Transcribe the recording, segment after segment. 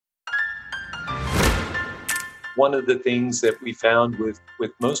one of the things that we found with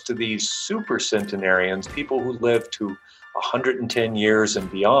most of these super centenarians, people who live to 110 years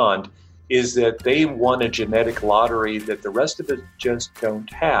and beyond, is that they won a genetic lottery that the rest of us just don't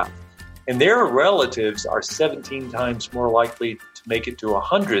have. And their relatives are 17 times more likely to make it to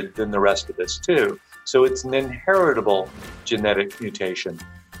 100 than the rest of us too. So it's an inheritable genetic mutation.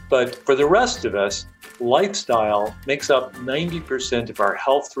 But for the rest of us, lifestyle makes up 90% of our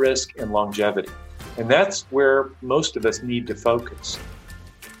health risk and longevity. And that's where most of us need to focus.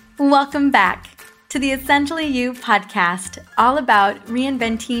 Welcome back to the Essentially You podcast, all about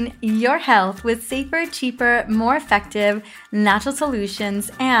reinventing your health with safer, cheaper, more effective natural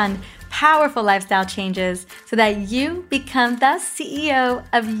solutions and powerful lifestyle changes so that you become the CEO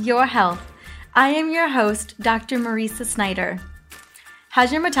of your health. I am your host, Dr. Marisa Snyder.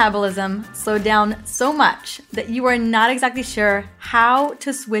 Has your metabolism slowed down so much that you are not exactly sure how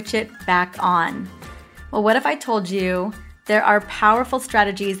to switch it back on? Well, what if I told you there are powerful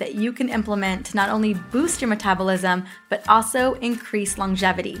strategies that you can implement to not only boost your metabolism, but also increase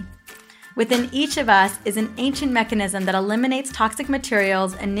longevity? Within each of us is an ancient mechanism that eliminates toxic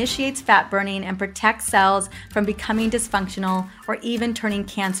materials, initiates fat burning, and protects cells from becoming dysfunctional or even turning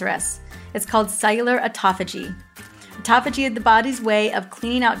cancerous. It's called cellular autophagy. Autophagy is the body's way of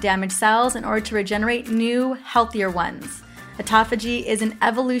cleaning out damaged cells in order to regenerate new, healthier ones. Autophagy is an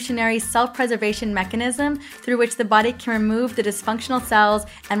evolutionary self-preservation mechanism through which the body can remove the dysfunctional cells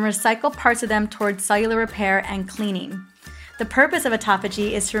and recycle parts of them towards cellular repair and cleaning. The purpose of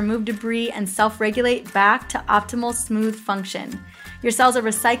autophagy is to remove debris and self-regulate back to optimal smooth function. Your cells are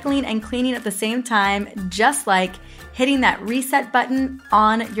recycling and cleaning at the same time, just like hitting that reset button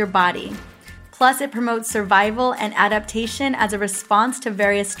on your body. Plus, it promotes survival and adaptation as a response to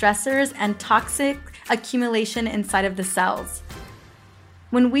various stressors and toxic accumulation inside of the cells.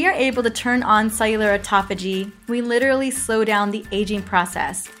 When we are able to turn on cellular autophagy, we literally slow down the aging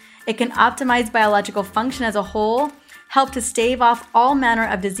process. It can optimize biological function as a whole, help to stave off all manner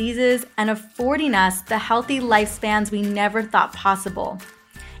of diseases, and affording us the healthy lifespans we never thought possible.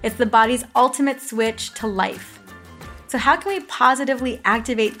 It's the body's ultimate switch to life. So how can we positively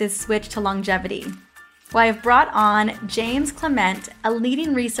activate this switch to longevity? Well, I've brought on James Clement, a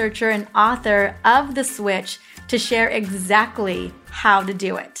leading researcher and author of The Switch, to share exactly how to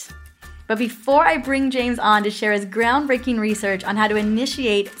do it. But before I bring James on to share his groundbreaking research on how to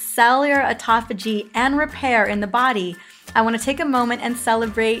initiate cellular autophagy and repair in the body, I want to take a moment and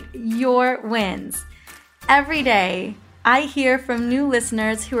celebrate your wins. Every day, I hear from new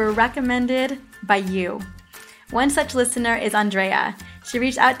listeners who are recommended by you. One such listener is Andrea. She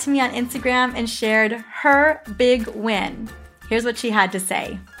reached out to me on Instagram and shared her big win. Here's what she had to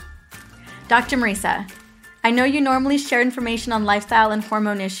say. Dr. Marisa, I know you normally share information on lifestyle and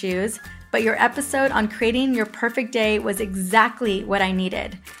hormone issues, but your episode on creating your perfect day was exactly what I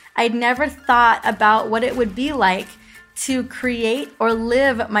needed. I'd never thought about what it would be like to create or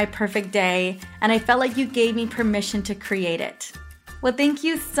live my perfect day, and I felt like you gave me permission to create it. Well, thank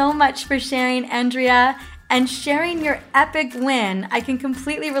you so much for sharing, Andrea, and sharing your epic win. I can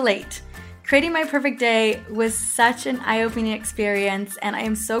completely relate. Creating my perfect day was such an eye-opening experience, and I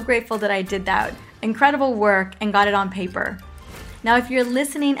am so grateful that I did that incredible work and got it on paper. Now, if you're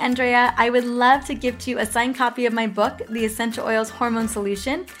listening, Andrea, I would love to gift you a signed copy of my book, The Essential Oils Hormone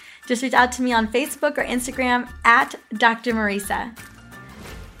Solution. Just reach out to me on Facebook or Instagram at Dr. Marisa.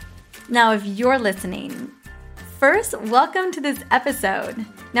 Now, if you're listening, first, welcome to this episode.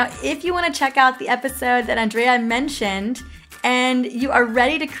 Now, if you want to check out the episode that Andrea mentioned and you are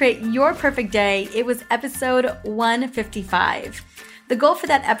ready to create your perfect day, it was episode 155. The goal for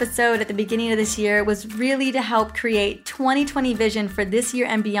that episode at the beginning of this year was really to help create 2020 vision for this year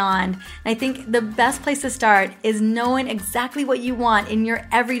and beyond. And I think the best place to start is knowing exactly what you want in your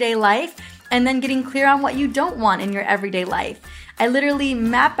everyday life and then getting clear on what you don't want in your everyday life. I literally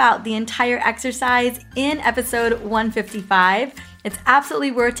map out the entire exercise in episode 155. It's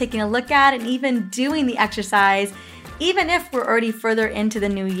absolutely worth taking a look at and even doing the exercise, even if we're already further into the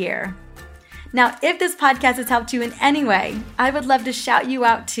new year. Now, if this podcast has helped you in any way, I would love to shout you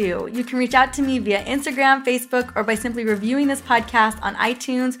out too. You can reach out to me via Instagram, Facebook, or by simply reviewing this podcast on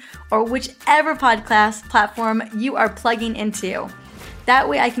iTunes or whichever podcast platform you are plugging into. That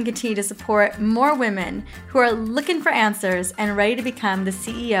way I can continue to support more women who are looking for answers and ready to become the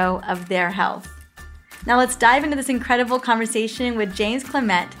CEO of their health. Now let's dive into this incredible conversation with James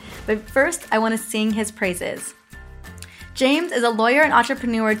Clement, but first I want to sing his praises. James is a lawyer and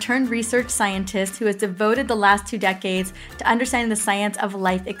entrepreneur turned research scientist who has devoted the last 2 decades to understanding the science of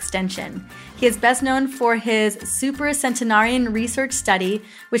life extension. He is best known for his supercentenarian research study,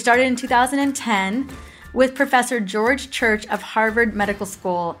 which started in 2010, with Professor George Church of Harvard Medical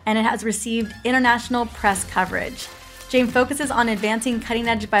School, and it has received international press coverage. James focuses on advancing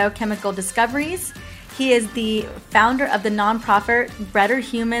cutting-edge biochemical discoveries. He is the founder of the nonprofit Better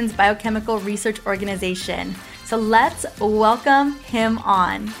Humans Biochemical Research Organization. So let's welcome him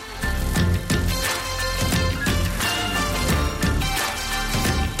on.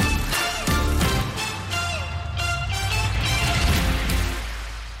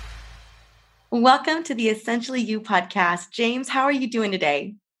 Welcome to the Essentially You podcast. James, how are you doing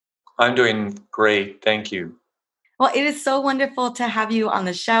today? I'm doing great. Thank you. Well, it is so wonderful to have you on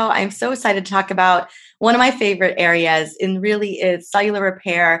the show. I'm so excited to talk about one of my favorite areas, and really is cellular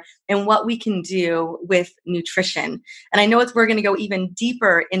repair and what we can do with nutrition. And I know we're going to go even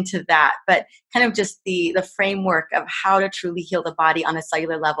deeper into that, but kind of just the framework of how to truly heal the body on a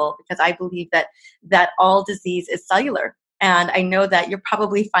cellular level, because I believe that all disease is cellular. And I know that you're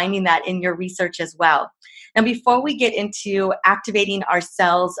probably finding that in your research as well. Now, before we get into activating our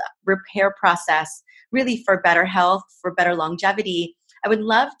cells repair process, really for better health, for better longevity, I would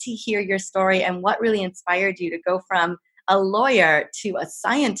love to hear your story and what really inspired you to go from a lawyer to a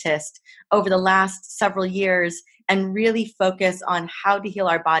scientist over the last several years and really focus on how to heal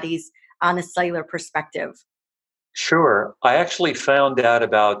our bodies on a cellular perspective. Sure. I actually found out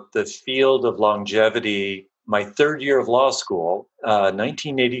about the field of longevity my third year of law school,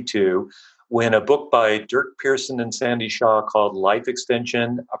 1982, when a book by Dirk Pearson and Sandy Shaw called Life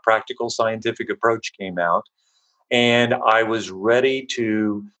Extension, A Practical Scientific Approach came out. And I was ready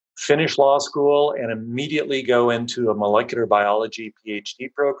to finish law school and immediately go into a molecular biology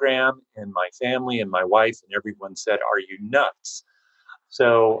PhD program. And my family and my wife and everyone said, "Are you nuts?"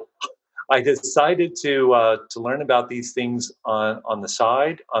 So I decided to learn about these things on the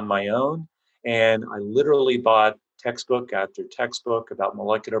side, on my own. And I literally bought textbook after textbook about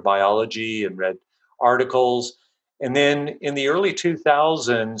molecular biology and read articles. And then in the early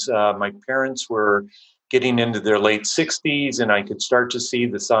 2000s, my parents were getting into their late 60s, and I could start to see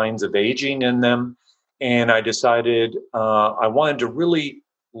the signs of aging in them. And I decided I wanted to really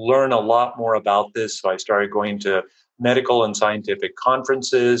learn a lot more about this. So I started going to medical and scientific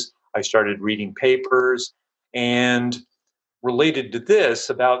conferences. I started reading papers. And related to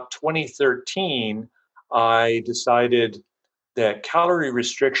this, about 2013, I decided that calorie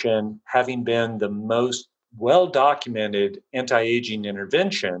restriction, having been the most well-documented anti-aging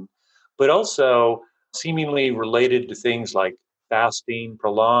intervention, but also seemingly related to things like fasting,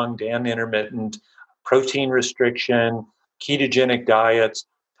 prolonged and intermittent, protein restriction, ketogenic diets,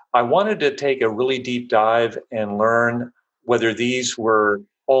 I wanted to take a really deep dive and learn whether these were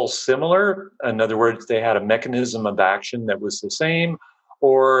all similar. In other words, they had a mechanism of action that was the same,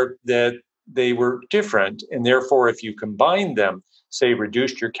 or that they were different. And therefore, if you combined them, say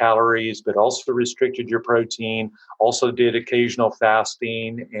reduced your calories, but also restricted your protein, also did occasional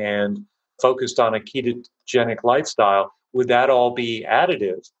fasting and focused on a ketogenic lifestyle, would that all be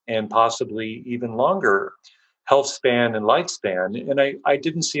additive and possibly even longer health span and lifespan? And I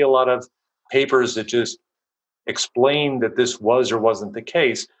didn't see a lot of papers that just explain that this was or wasn't the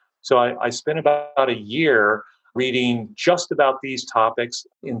case. So I spent about a year reading just about these topics.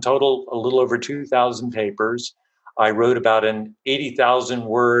 In total, a little over 2,000 papers. I wrote about an 80,000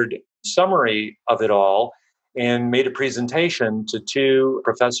 word summary of it all and made a presentation to two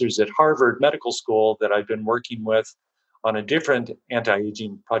professors at Harvard Medical School that I've been working with on a different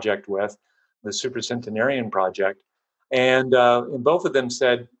anti-aging project with, the Supercentenarian Project. And both of them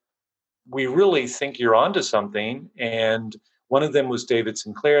said, "We really think you're onto something." And one of them was David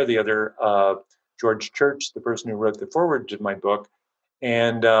Sinclair, the other George Church, the person who wrote the foreword to my book.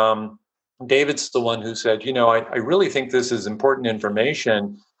 And David's the one who said, I really think this is important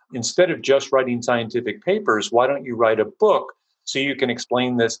information. Instead of just writing scientific papers, why don't you write a book so you can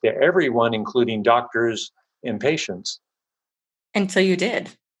explain this to everyone, including doctors and patients? And so you did.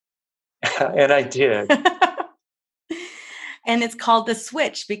 And I did. And it's called The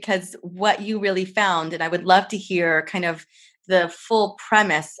Switch because what you really found, and I would love to hear kind of the full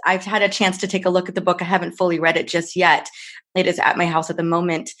premise. I've had a chance to take a look at the book. I haven't fully read it just yet. It is at my house at the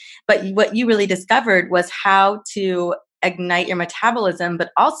moment. But what you really discovered was how to ignite your metabolism,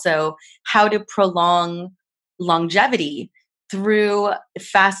 but also how to prolong longevity through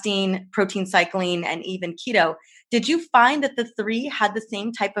fasting, protein cycling, and even keto. Did you find that the three had the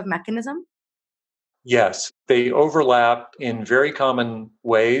same type of mechanism? Yes, they overlap in very common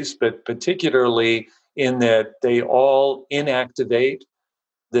ways, but particularly in that they all inactivate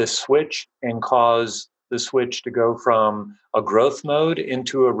the switch and cause the switch to go from a growth mode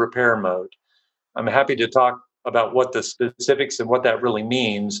into a repair mode. I'm happy to talk about what the specifics and what that really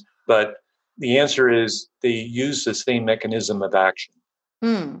means, but the answer is they use the same mechanism of action.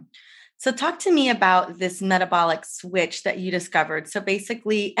 Mm. So talk to me about this metabolic switch that you discovered. So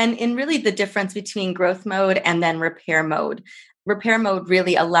basically, and really the difference between growth mode and then repair mode. Repair mode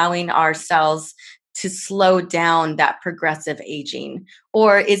really allowing our cells to slow down that progressive aging.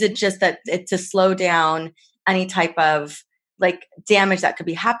 Or is it just that it to slow down any type of like damage that could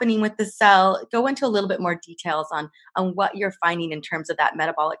be happening with the cell? Go into a little bit more details on what you're finding in terms of that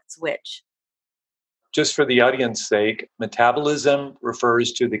metabolic switch. Just for the audience's sake, metabolism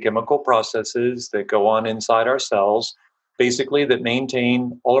refers to the chemical processes that go on inside our cells, basically that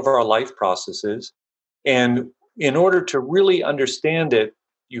maintain all of our life processes. And in order to really understand it,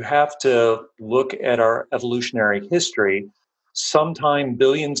 you have to look at our evolutionary history. Sometime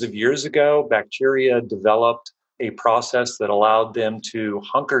billions of years ago, bacteria developed a process that allowed them to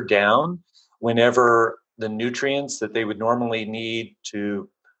hunker down whenever the nutrients that they would normally need to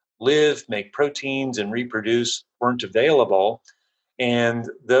live, make proteins, and reproduce weren't available. And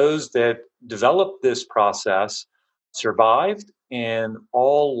those that developed this process survived, and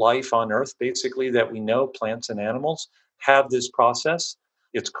all life on Earth, basically, that we know, plants and animals, have this process.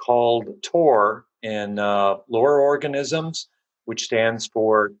 It's called TOR in lower organisms, which stands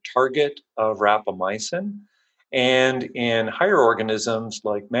for target of rapamycin. And in higher organisms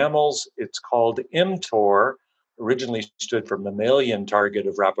like mammals, it's called mTOR, originally stood for mammalian target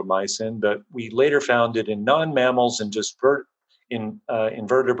of rapamycin, but we later found it in non-mammals and just in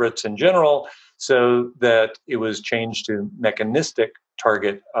invertebrates in general, so that it was changed to mechanistic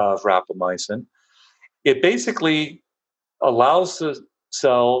target of rapamycin. It basically allows the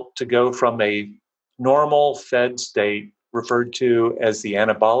cell to go from a normal fed state, referred to as the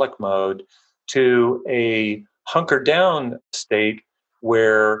anabolic mode, to a hunker down state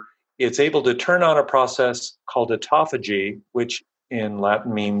where it's able to turn on a process called autophagy, which in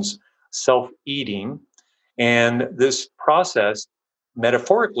Latin means self-eating. And this process,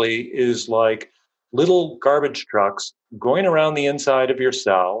 metaphorically, is like little garbage trucks going around the inside of your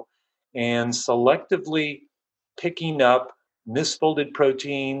cell and selectively picking up misfolded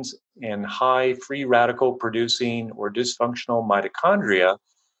proteins and high free radical producing or dysfunctional mitochondria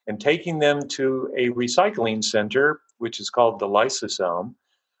and taking them to a recycling center, which is called the lysosome,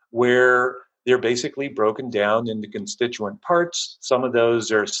 where they're basically broken down into constituent parts. Some of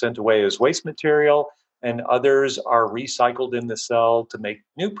those are sent away as waste material, and others are recycled in the cell to make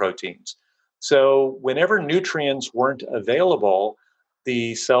new proteins. So whenever nutrients weren't available,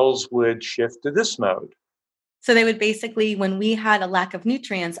 the cells would shift to this mode. So they would basically, when we had a lack of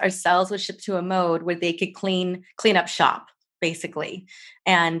nutrients, our cells would shift to a mode where they could clean up shop, basically,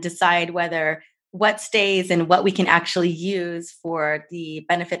 and decide whether what stays and what we can actually use for the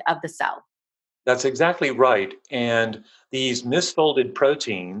benefit of the cell. That's exactly right. And these misfolded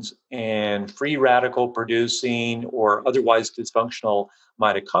proteins and free radical producing or otherwise dysfunctional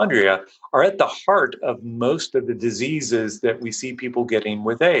mitochondria are at the heart of most of the diseases that we see people getting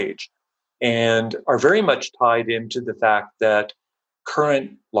with age, and are very much tied into the fact that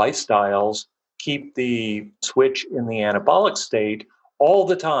current lifestyles keep the switch in the anabolic state all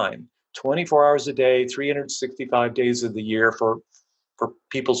the time, 24 hours a day, 365 days of the year for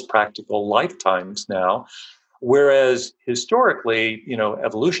people's practical lifetimes now. Whereas historically,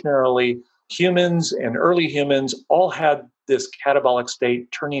 evolutionarily, humans and early humans all had this catabolic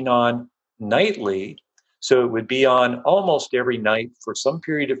state turning on nightly. So it would be on almost every night for some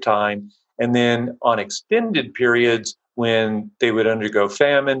period of time. And then on extended periods when they would undergo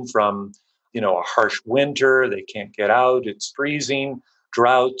famine from, a harsh winter, they can't get out, it's freezing,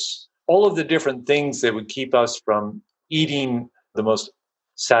 droughts, all of the different things that would keep us from eating the most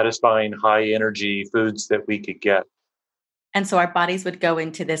satisfying high energy foods that we could get. And so our bodies would go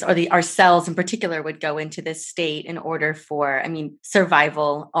into this, or our cells in particular would go into this state in order for,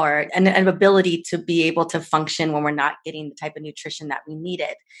 survival or an ability to be able to function when we're not getting the type of nutrition that we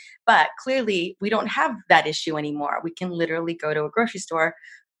needed. But clearly, we don't have that issue anymore. We can literally go to a grocery store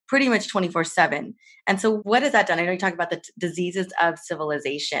pretty much 24/7. And so what has that done? I know you talk about the diseases of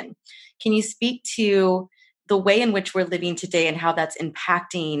civilization. Can you speak to the way in which we're living today and how that's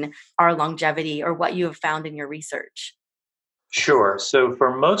impacting our longevity, or what you have found in your research? Sure. So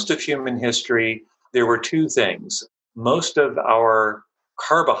for most of human history, there were two things. Most of our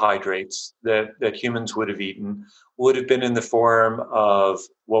carbohydrates that humans would have eaten would have been in the form of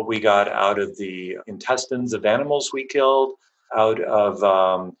what we got out of the intestines of animals we killed, out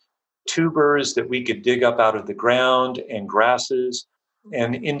of tubers that we could dig up out of the ground, and grasses,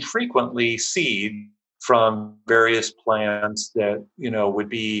 and infrequently seed from various plants that would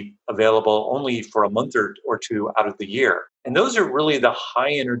be available only for a month or two out of the year. And those are really the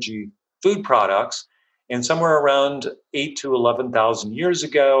high energy food products. And somewhere around 8 to 11,000 years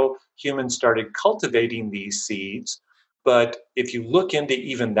ago, humans started cultivating these seeds. But if you look into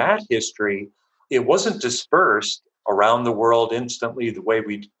even that history, it wasn't dispersed around the world instantly the way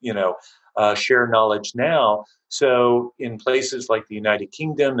we, share knowledge now. So in places like the United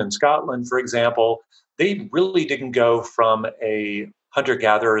Kingdom and Scotland, for example, they really didn't go from a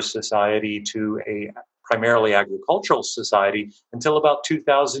hunter-gatherer society to a primarily agricultural society until about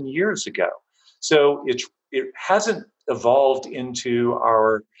 2,000 years ago. So it hasn't evolved into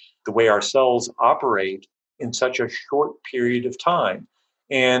the way our cells operate in such a short period of time.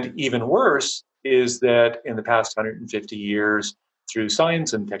 And even worse is that in the past 150 years, through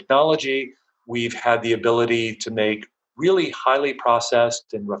science and technology, we've had the ability to make really highly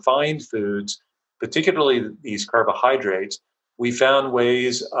processed and refined foods, particularly these carbohydrates. We found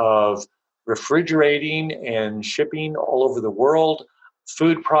ways of refrigerating and shipping all over the world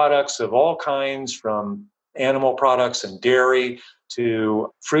food products of all kinds, from animal products and dairy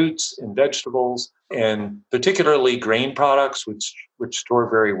to fruits and vegetables, and particularly grain products, which store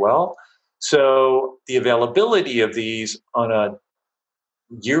very well. So the availability of these on a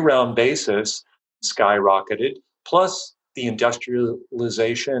year-round basis skyrocketed, plus the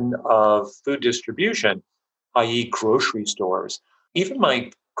industrialization of food distribution, i.e. grocery stores. Even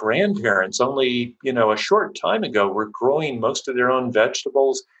my grandparents only, a short time ago were growing most of their own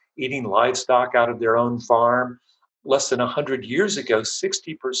vegetables, eating livestock out of their own farm. Less than 100 years ago,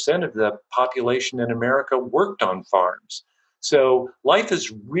 60% of the population in America worked on farms. So life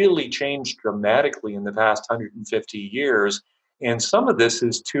has really changed dramatically in the past 150 years. And some of this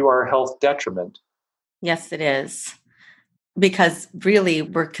is to our health detriment. Yes, it is. Because really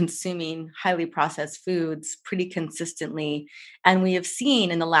we're consuming highly processed foods pretty consistently. And we have seen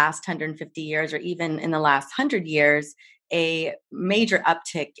in the last 150 years, or even in the last 100 years, a major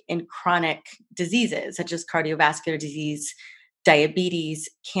uptick in chronic diseases such as cardiovascular disease, diabetes,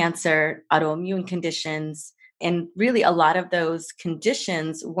 cancer, autoimmune conditions. And really, a lot of those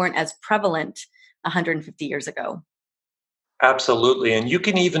conditions weren't as prevalent 150 years ago. Absolutely. And you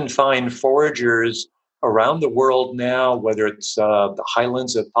can even find foragers around the world now, whether it's the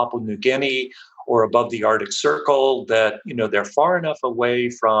highlands of Papua New Guinea or above the Arctic Circle, that they're far enough away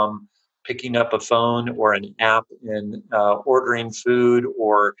from picking up a phone or an app and ordering food,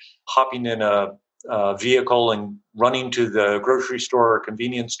 or hopping in a vehicle and running to the grocery store or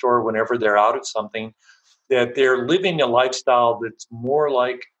convenience store whenever they're out of something, that they're living a lifestyle that's more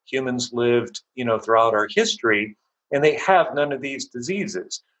like humans lived, throughout our history, and they have none of these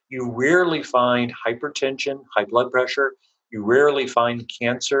diseases. You rarely find hypertension, high blood pressure. You rarely find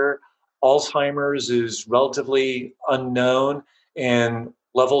cancer. Alzheimer's is relatively unknown, and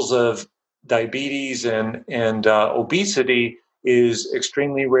levels of diabetes and obesity is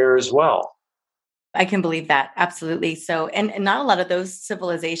extremely rare as well. I can believe that. Absolutely. So, and not a lot of those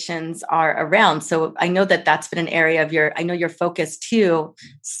civilizations are around. So I know that that's been an area of I know your focus too,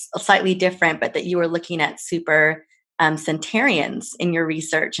 slightly different, but that you were looking at super centenarians in your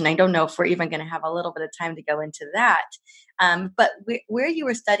research. And I don't know if we're even going to have a little bit of time to go into that. But where you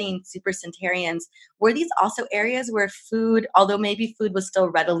were studying super centenarians, were these also areas where food, although maybe food was still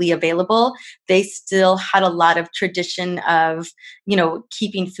readily available, they still had a lot of tradition of,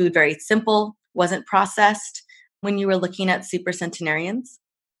 keeping food very simple, wasn't processed when you were looking at super centenarians?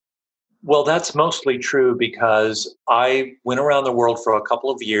 Well, that's mostly true because I went around the world for a couple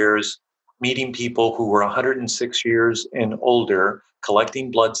of years, meeting people who were 106 years and older,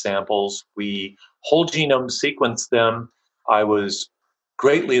 collecting blood samples. We whole genome sequenced them. I was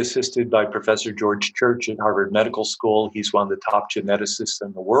greatly assisted by Professor George Church at Harvard Medical School. He's one of the top geneticists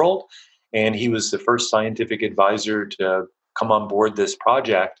in the world, and he was the first scientific advisor to come on board this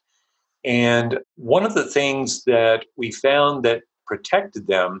project. And one of the things that we found that protected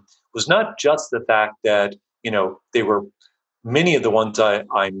them was not just the fact that, they were many of the ones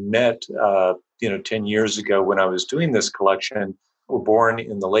I met, 10 years ago when I was doing this collection were born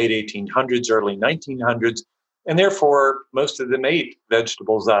in the late 1800s, early 1900s. And therefore, most of them ate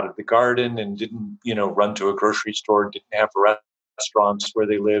vegetables out of the garden and didn't, run to a grocery store, didn't have restaurants where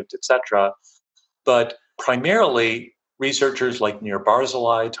they lived, etc. But primarily, researchers like Nir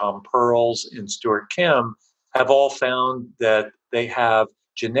Barzilai, Tom Pearls, and Stuart Kim have all found that they have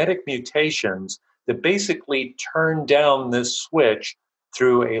genetic mutations that basically turn down this switch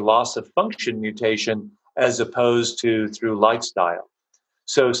through a loss of function mutation as opposed to through lifestyle.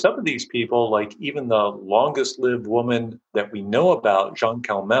 So some of these people, like even the longest lived woman that we know about, Jeanne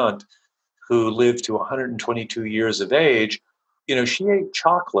Calment, who lived to 122 years of age, she ate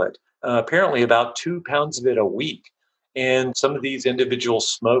chocolate, apparently about 2 pounds of it a week. And some of these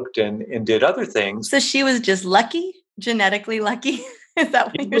individuals smoked and did other things. So she was just lucky, genetically lucky. Is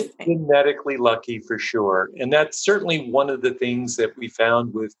that He what you're was saying? genetically lucky for sure. And that's certainly one of the things that we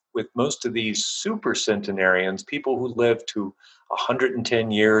found with most of these super centenarians, people who live to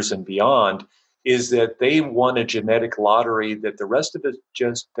 110 years and beyond, is that they won a genetic lottery that the rest of us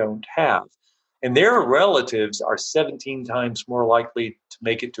just don't have. And their relatives are 17 times more likely to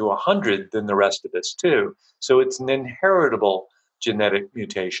make it to 100 than the rest of us, too. So it's an inheritable genetic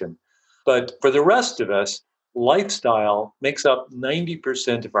mutation. But for the rest of us, lifestyle makes up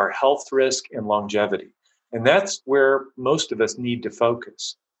 90% of our health risk and longevity. And that's where most of us need to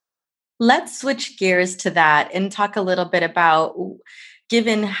focus. Let's switch gears to that and talk a little bit about,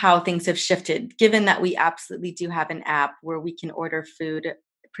 given how things have shifted, given that we absolutely do have an app where we can order food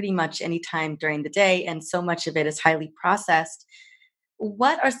pretty much anytime during the day, and so much of it is highly processed.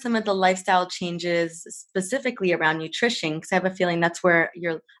 What are some of the lifestyle changes specifically around nutrition? Because I have a feeling that's where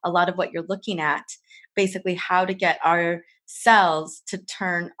a lot of what you're looking at, basically how to get our cells to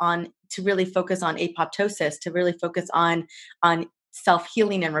turn on, to really focus on apoptosis, to really focus on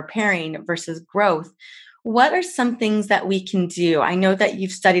self-healing and repairing versus growth. What are some things that we can do? I know that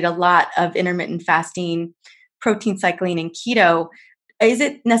you've studied a lot of intermittent fasting, protein cycling, and keto. Is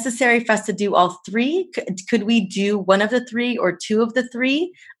it necessary for us to do all three? Could we do one of the three or two of the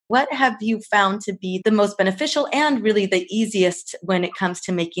three? What have you found to be the most beneficial and really the easiest when it comes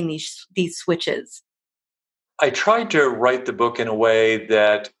to making these switches? I tried to write the book in a way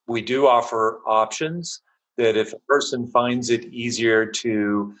that we do offer options, that if a person finds it easier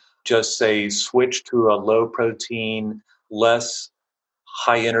to just say switch to a low protein, less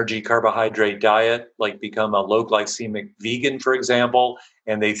high energy carbohydrate diet, like become a low glycemic vegan, for example,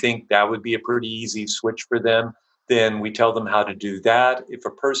 and they think that would be a pretty easy switch for them, then we tell them how to do that. If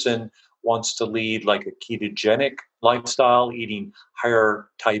a person wants to lead like a ketogenic lifestyle, eating higher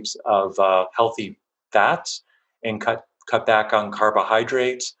types of healthy fats and cut back on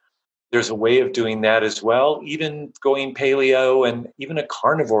carbohydrates, there's a way of doing that as well. Even going paleo and even a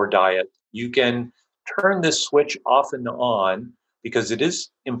carnivore diet, you can turn this switch off and on, because it is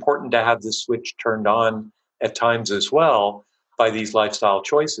important to have this switch turned on at times as well by these lifestyle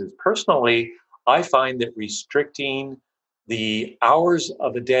choices. Personally, I find that restricting the hours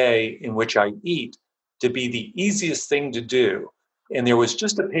of a day in which I eat to be the easiest thing to do. And there was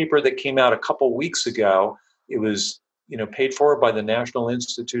just a paper that came out a couple weeks ago. It was paid for by the National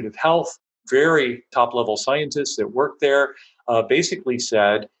Institute of Health. Very top level scientists that work there basically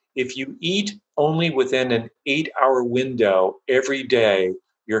said if you eat only within an 8-hour window every day,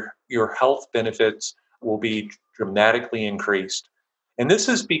 your health benefits will be dramatically increased. And this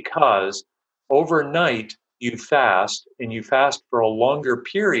is because overnight you fast, and you fast for a longer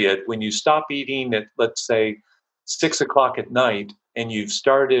period. When you stop eating at, let's say, 6 o'clock at night, and you've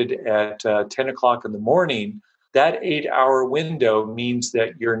started at 10 o'clock in the morning, that 8-hour window means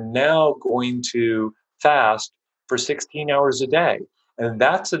that you're now going to fast for 16 hours a day. And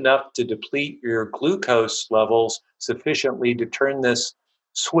that's enough to deplete your glucose levels sufficiently to turn this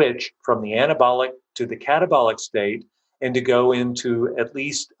switch from the anabolic to the catabolic state, and to go into at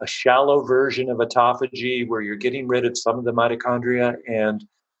least a shallow version of autophagy where you're getting rid of some of the mitochondria and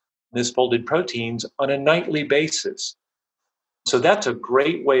misfolded proteins on a nightly basis. So that's a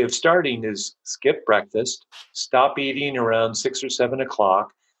great way of starting, is skip breakfast, stop eating around 6 or 7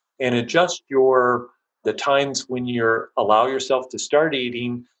 o'clock, and adjust the times when you allow yourself to start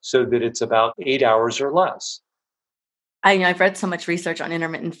eating so that it's about 8 hours or less. I've read so much research on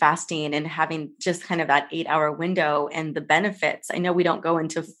intermittent fasting and having just kind of that 8-hour window and the benefits. I know we don't go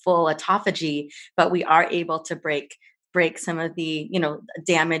into full autophagy, but we are able to break some of the,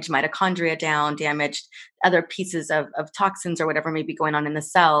 damaged mitochondria down, damaged other pieces of toxins or whatever may be going on in the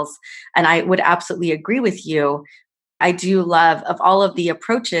cells. And I would absolutely agree with you. I do love, of all of the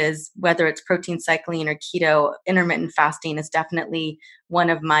approaches, whether it's protein cycling or keto, intermittent fasting is definitely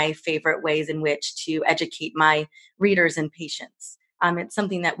one of my favorite ways in which to educate my readers and patients. It's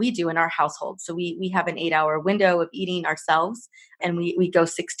something that we do in our household. So we have an 8-hour window of eating ourselves, and we go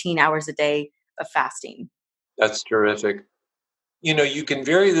 16 hours a day of fasting. That's terrific. You can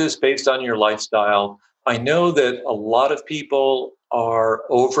vary this based on your lifestyle. I know that a lot of people are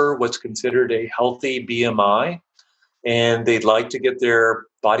over what's considered a healthy BMI, and they'd like to get their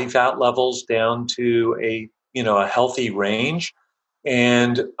body fat levels down to a healthy range.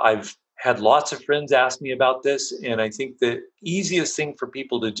 And I've had lots of friends ask me about this, and I think the easiest thing for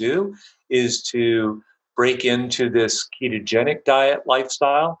people to do is to break into this ketogenic diet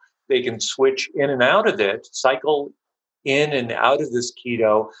lifestyle. They can switch in and out of it, cycle in and out of this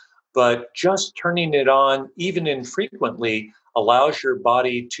keto but just turning it on, even infrequently, allows your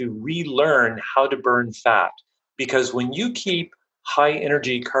body to relearn how to burn fat. Because when you keep high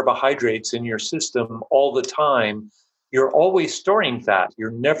energy carbohydrates in your system all the time, you're always storing fat.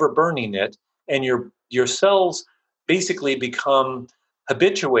 You're never burning it. And your cells basically become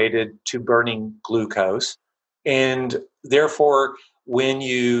habituated to burning glucose. And therefore, when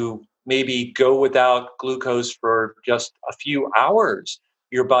you maybe go without glucose for just a few hours,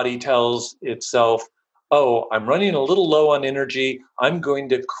 your body tells itself, oh, I'm running a little low on energy. I'm going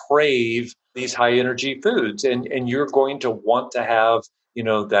to crave these high energy foods. And you're going to want to have,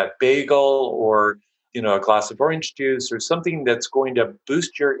 that bagel or, a glass of orange juice or something that's going to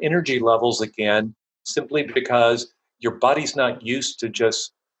boost your energy levels again, simply because your body's not used to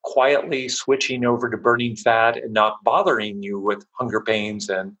just quietly switching over to burning fat and not bothering you with hunger pains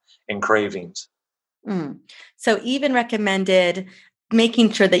and cravings. Mm. So even recommended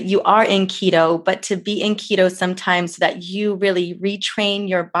making sure that you are in keto, but to be in keto sometimes so that you really retrain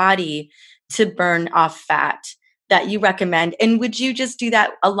your body to burn off fat that you recommend. And would you just do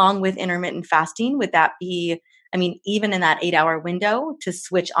that along with intermittent fasting? Would that be, even in that 8 hour window to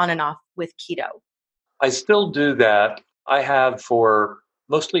switch on and off with keto? I still do that. I have for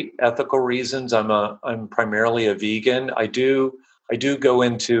mostly ethical reasons. I'm primarily a vegan. I do go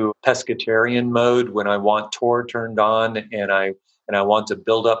into pescatarian mode when I want TOR turned on and I want to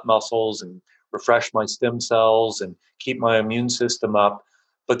build up muscles and refresh my stem cells and keep my immune system up.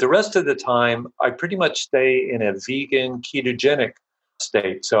 But the rest of the time, I pretty much stay in a vegan ketogenic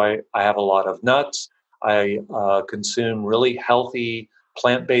state. So I have a lot of nuts. I consume really healthy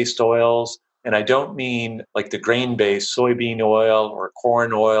plant-based oils. And I don't mean like the grain-based soybean oil or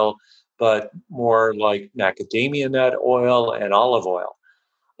corn oil, but more like macadamia nut oil and olive oil.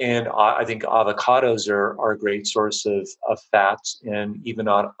 And I think avocados are a great source of fats, and even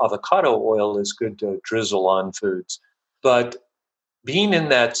avocado oil is good to drizzle on foods. But being in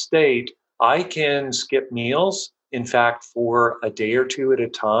that state, I can skip meals, in fact, for a day or two at a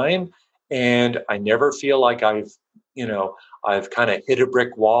time. And I never feel like you know, I've kind of hit a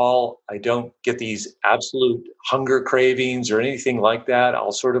brick wall. I don't get these absolute hunger cravings or anything like that.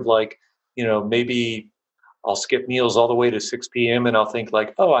 I'll sort of like, maybe I'll skip meals all the way to 6 p.m. and I'll think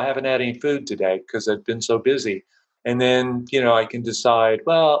like, oh, I haven't had any food today because I've been so busy. And then, I can decide,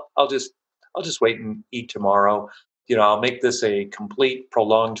 well, I'll just wait and eat tomorrow. I'll make this a complete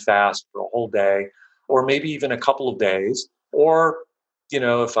prolonged fast for a whole day, or maybe even a couple of days. Or,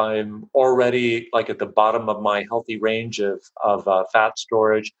 if I'm already like at the bottom of my healthy range of fat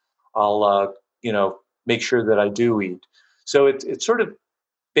storage, I'll, make sure that I do eat. So it's sort of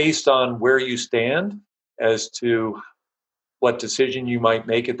based on where you stand as to what decision you might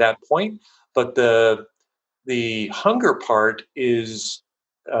make at that point. But the hunger part is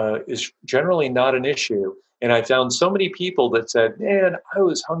generally not an issue. And I found so many people that said, "Man, I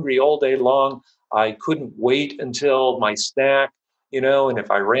was hungry all day long. I couldn't wait until my snack, and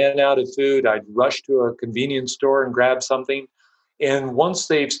if I ran out of food, I'd rush to a convenience store and grab something." And once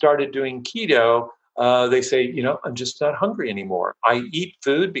they've started doing keto, they say, I'm just not hungry anymore. I eat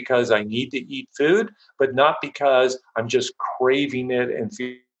food because I need to eat food, but not because I'm just craving it and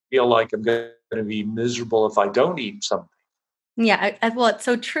feel like I'm going to be miserable if I don't eat something. Yeah, well, it's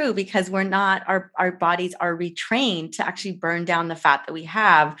so true because we're not, our bodies are retrained to actually burn down the fat that we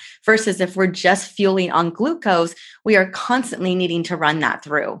have versus if we're just fueling on glucose, we are constantly needing to run that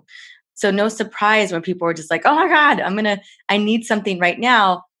through. So no surprise when people are just like, oh my God, I need something right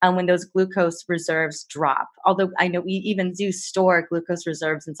now. When those glucose reserves drop. Although I know we even do store glucose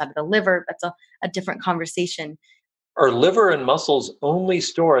reserves inside of the liver. That's a different conversation. Our liver and muscles only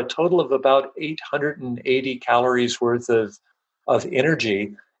store a total of about 880 calories worth of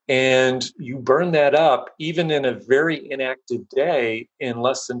energy. And you burn that up even in a very inactive day in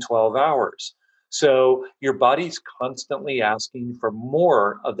less than 12 hours. So your body's constantly asking for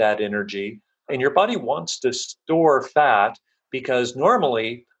more of that energy. And your body wants to store fat because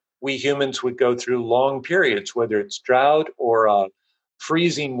normally we humans would go through long periods, whether it's drought or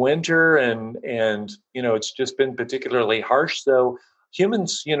freezing winter, and it's just been particularly harsh. So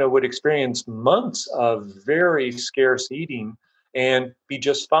humans, would experience months of very scarce eating and be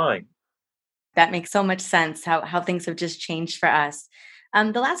just fine. That makes so much sense how things have just changed for us.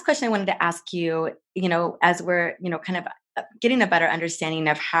 The last question I wanted to ask you, as we're, kind of getting a better understanding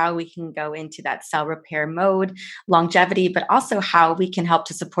of how we can go into that cell repair mode, longevity, but also how we can help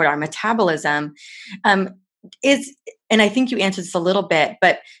to support our metabolism, and I think you answered this a little bit,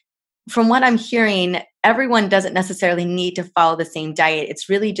 but from what I'm hearing, everyone doesn't necessarily need to follow the same diet. It's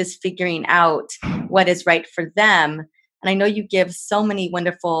really just figuring out what is right for them. And I know you give so many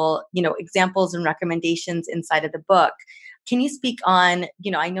wonderful, examples and recommendations inside of the book. Can you speak on,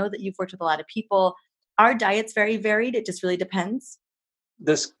 I know that you've worked with a lot of people. Are diets very varied? It just really depends.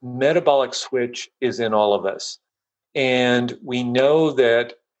 This metabolic switch is in all of us. And we know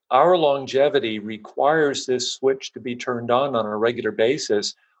that our longevity requires this switch to be turned on a regular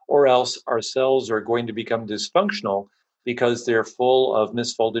basis, or else our cells are going to become dysfunctional because they're full of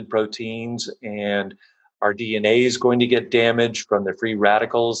misfolded proteins, and our DNA is going to get damaged from the free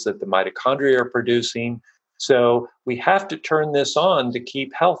radicals that the mitochondria are producing. So we have to turn this on to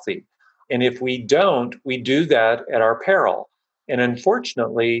keep healthy. And if we don't, we do that at our peril. And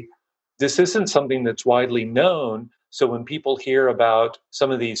unfortunately, this isn't something that's widely known. So when people hear about some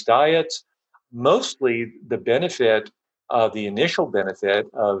of these diets, mostly the initial benefit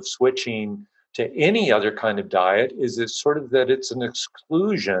of switching to any other kind of diet is it's an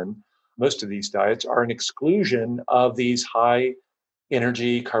exclusion. Most of these diets are an exclusion of these high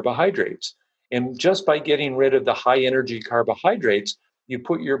energy carbohydrates. And just by getting rid of the high energy carbohydrates, you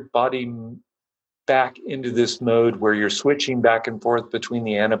put your body back into this mode where you're switching back and forth between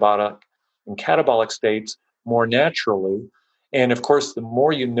the anabolic and catabolic states more naturally. And of course, the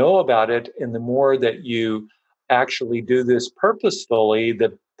more you know about it and the more that you actually do this purposefully,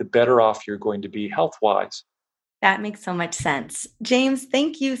 the better off you're going to be health-wise. That makes so much sense. James,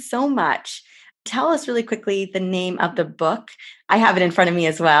 thank you so much. Tell us really quickly the name of the book. I have it in front of me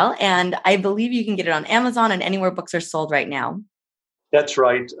as well. And I believe you can get it on Amazon and anywhere books are sold right now. That's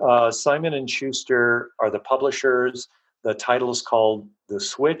right. Simon & Schuster are the publishers. The title is called The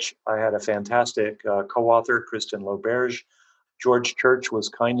Switch. I had a fantastic co-author, Kristen Lauberge. George Church was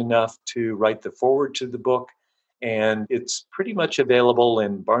kind enough to write the foreword to the book. And it's pretty much available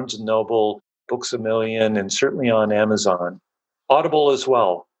in Barnes & Noble, Books A Million, and certainly on Amazon. Audible as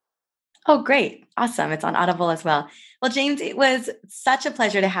well. Oh, great. Awesome. It's on Audible as well. Well, James, it was such a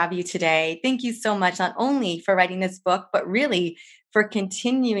pleasure to have you today. Thank you so much, not only for writing this book, but really for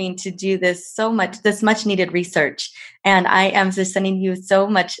continuing to do this much needed research. And I am just sending you so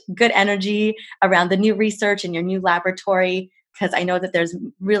much good energy around the new research and your new laboratory, because I know that there's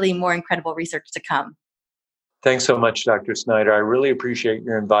really more incredible research to come. Thanks so much, Dr. Snyder. I really appreciate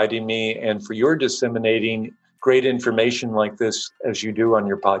your inviting me and for your disseminating great information like this as you do on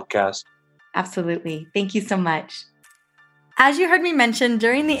your podcast. Absolutely. Thank you so much. As you heard me mention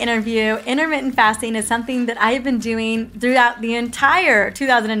during the interview, intermittent fasting is something that I have been doing throughout the entire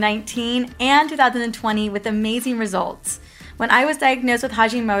 2019 and 2020 with amazing results. When I was diagnosed with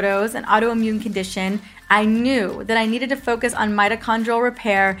Hashimoto's, an autoimmune condition, I knew that I needed to focus on mitochondrial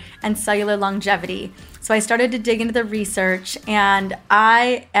repair and cellular longevity. So I started to dig into the research, and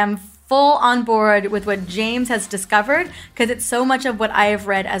I am full on board with what James has discovered because it's so much of what I have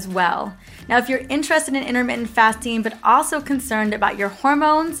read as well. Now, if you're interested in intermittent fasting, but also concerned about your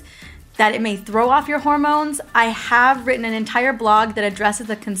hormones, that it may throw off your hormones, I have written an entire blog that addresses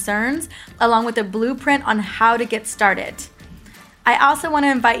the concerns, along with a blueprint on how to get started. I also want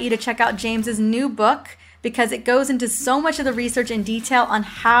to invite you to check out James's new book because it goes into so much of the research in detail on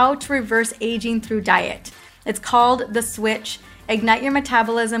how to reverse aging through diet. It's called The Switch: Ignite Your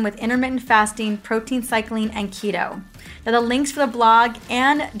Metabolism with Intermittent Fasting, Protein Cycling, and Keto. Now, the links for the blog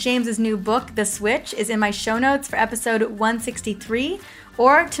and James's new book, The Switch, is in my show notes for episode 163,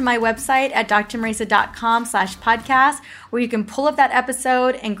 or to my website at drmariza.com/podcast, where you can pull up that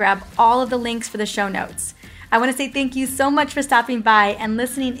episode and grab all of the links for the show notes. I want to say thank you so much for stopping by and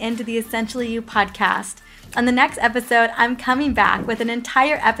listening into the Essentially You podcast. On the next episode, I'm coming back with an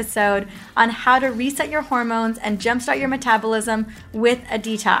entire episode on how to reset your hormones and jumpstart your metabolism with a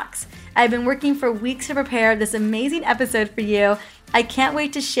detox. I've been working for weeks to prepare this amazing episode for you. I can't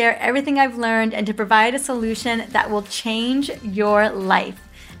wait to share everything I've learned and to provide a solution that will change your life.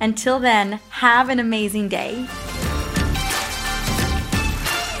 Until then, have an amazing day.